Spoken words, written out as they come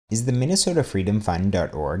Is the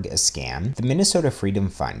MinnesotaFreedomFund.org a scam? The Minnesota Freedom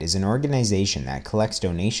Fund is an organization that collects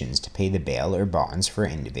donations to pay the bail or bonds for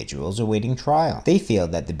individuals awaiting trial. They feel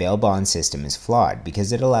that the bail bond system is flawed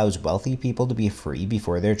because it allows wealthy people to be free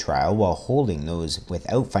before their trial while holding those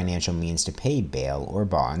without financial means to pay bail or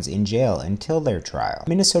bonds in jail until their trial.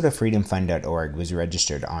 MinnesotaFreedomFund.org was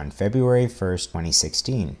registered on February 1st,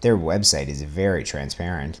 2016. Their website is very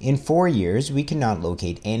transparent. In 4 years, we cannot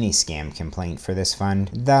locate any scam complaint for this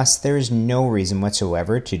fund. Thus, there is no reason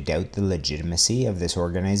whatsoever to doubt the legitimacy of this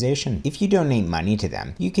organization. If you donate money to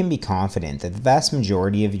them, you can be confident that the vast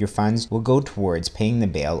majority of your funds will go towards paying the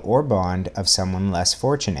bail or bond of someone less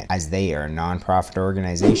fortunate, as they are a non-profit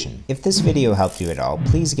organization. If this video helped you at all,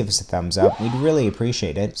 please give us a thumbs up. We'd really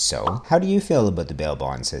appreciate it. So, how do you feel about the bail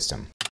bond system?